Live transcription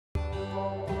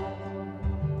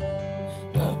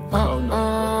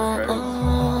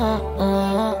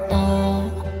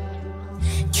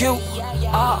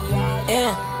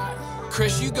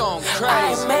you going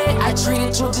crazy. I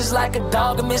treated you just like a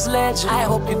dog and misled you. I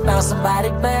hope you found somebody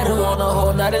better on a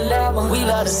whole nother level. We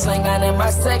love to sling out in my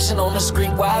section on the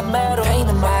street wide metal. Pain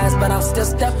in my eyes, but I'm still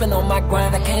stepping on my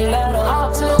grind, I can't let her.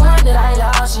 All to the one that I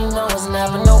lost, you know it's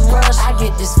never no rush. I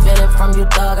get this feeling from you,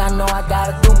 dog, I know I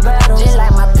gotta do better. Just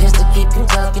like my pistol, keep you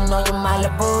tucking on your mind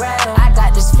like Beretta. I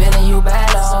got this feeling you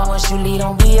better, so once you lead,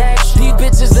 don't be extra. These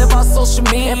bitches live on social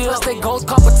media, and plus they goes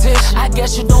competition. I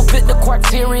guess you don't fit the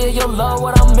criteria, you love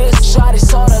what I'm missing. Shorty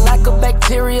sorta like a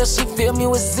bacteria, she feel me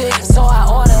with sick. So I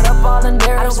ordered up all the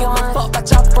narratives, I don't give a fuck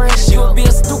about your friends. You'll be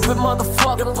a stupid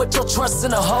motherfucker, put your trust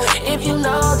in a hoe. If you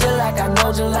know, just like I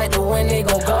know, just like the way they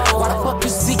gon' go. Why the fuck you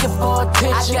seeking for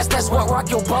attention? I guess that's what rock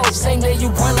your boat. Same day you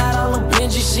run out on the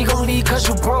Benji, she gon' leave cause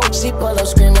you broke. She pull up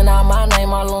screaming out my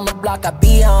name all on the block, I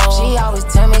be on. She always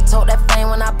tell me, tote that fame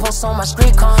when I post on my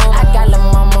street cone. I got lil'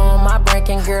 mama on my brain,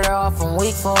 can't get her off from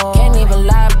week 4. Can't even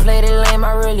lie, play the lame,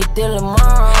 I really did it wrong.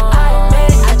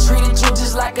 I treated you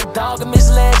just like a dog and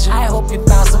misled you. I hope you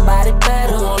found somebody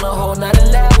better on a whole nother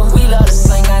level. We love to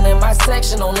sling out in my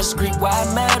section on the street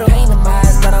wide metal. Pain in my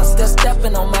eyes, but I'm still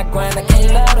stepping on my grind, I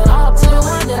can't let her. All to the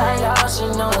one that I lost, you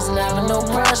know it's never no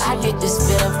pressure. I get this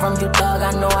feeling from you, dog,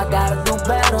 I know I gotta do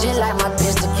better. Just like my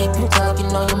pistol, keep you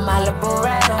tucking on your mind like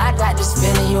Beretta. I got this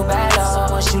feeling you better, so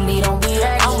once you lead, don't be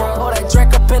extra. I'ma pour that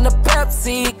drink up in the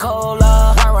Pepsi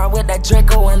Cola. Ride with that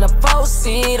Draco in the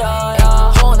 4-seater,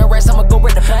 yeah. On the race, I'ma go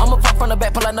break the pack. I'ma pop from the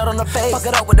back, pull a nut on the face. Fuck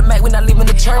it up with the Mac, we not leaving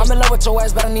the church. I'm in love with your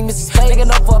ass, but I need Mrs. Spade. Nigga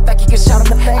know for a fact, you can shout on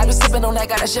the face. I be sipping on that,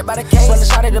 got that shit by the case. When the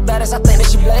shawty the baddest, I think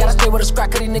that she blaze. Gotta stay with a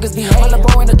scrap, cause these niggas be hating. My little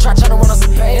bro in the trap, tryna run on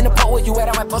some pay. In the pot where you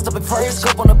at, I might post up in first.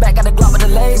 Scope on the back, got the Glock with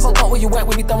the lace. Fuck where you at,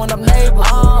 we be throwing up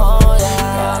neighbors. Oh,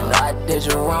 yeah. I know I did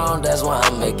you wrong, that's why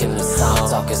I'm making the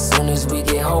song. Talk as soon as we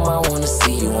get home, I wanna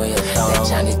see you in your thong. That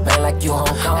Chinese bang like you Hong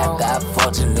Kong. After I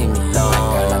fought you, leave me alone.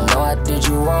 Girl, I know I did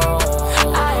you wrong.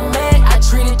 I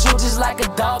treated you just like a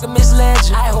dog and misled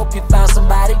you. I hope you found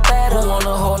somebody better on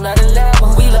a whole nother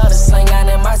level. We love to sling out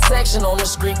in my section on the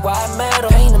street wide metal.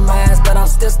 Pain in my eyes, but I'm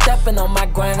still stepping on my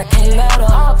grind, I can't let her.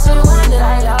 All to the one that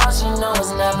I lost, you know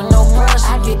it's never no pressure.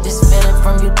 I get this feeling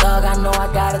from you, dog, I know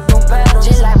I gotta do better.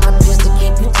 Just like my pistol,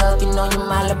 keep you tucking on your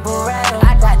mind like Beretta.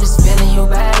 I got this feeling you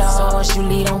better, so once you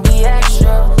lead, don't be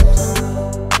extra.